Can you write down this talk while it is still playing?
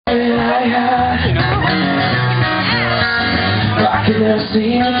I had. I can never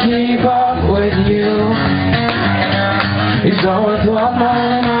seem to keep up with you. It's always one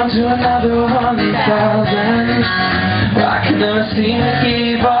moment on to another 1,000. I can never seem to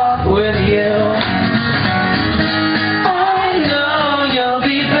keep up with you. I know you'll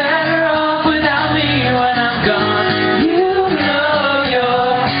be better off without me when I'm gone. You know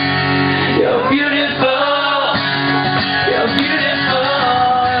you're beautiful. You're beautiful.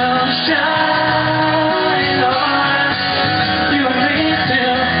 Shine on. You need to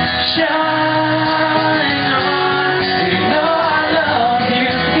shine on. You know I love you,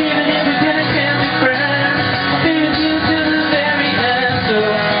 even if we can't be friends. Be with you to the very end. So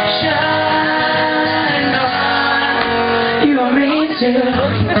shine on. You want me to?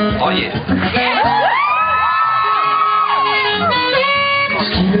 Oh yeah.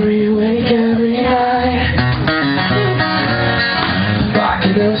 Just keep me awake every night. I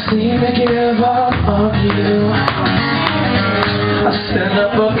can never seem to give up on you. I stand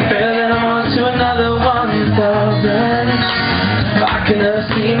up a prayer that I'm on to another 1,000. I can never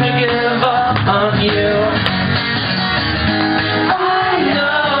seem to give up on you. I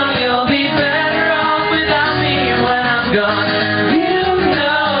know you'll be better off without me when I'm gone. You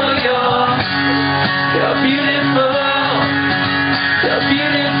know you're beautiful. You're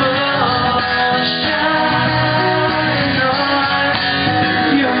beautiful. Shine on.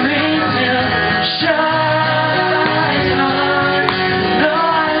 You mean to shine on. No,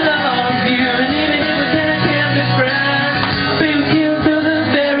 I love you, and even if we can't be friends, I'll be with you till the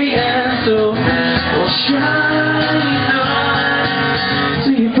very end. So we'll shine on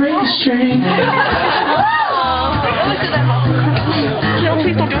till you break the string.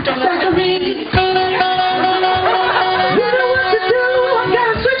 Please don't do it.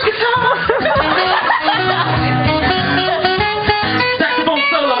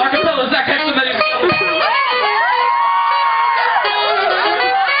 Zachary.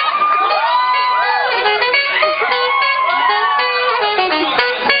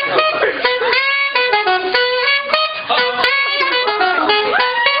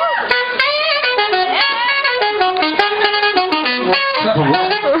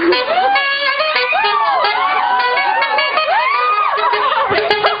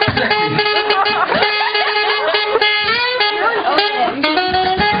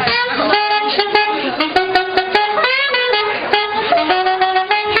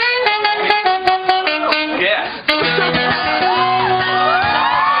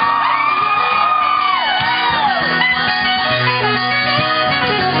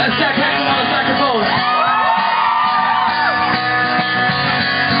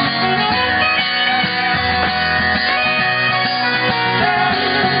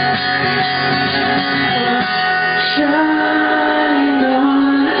 Shine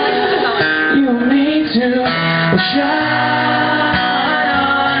on, you need to shine.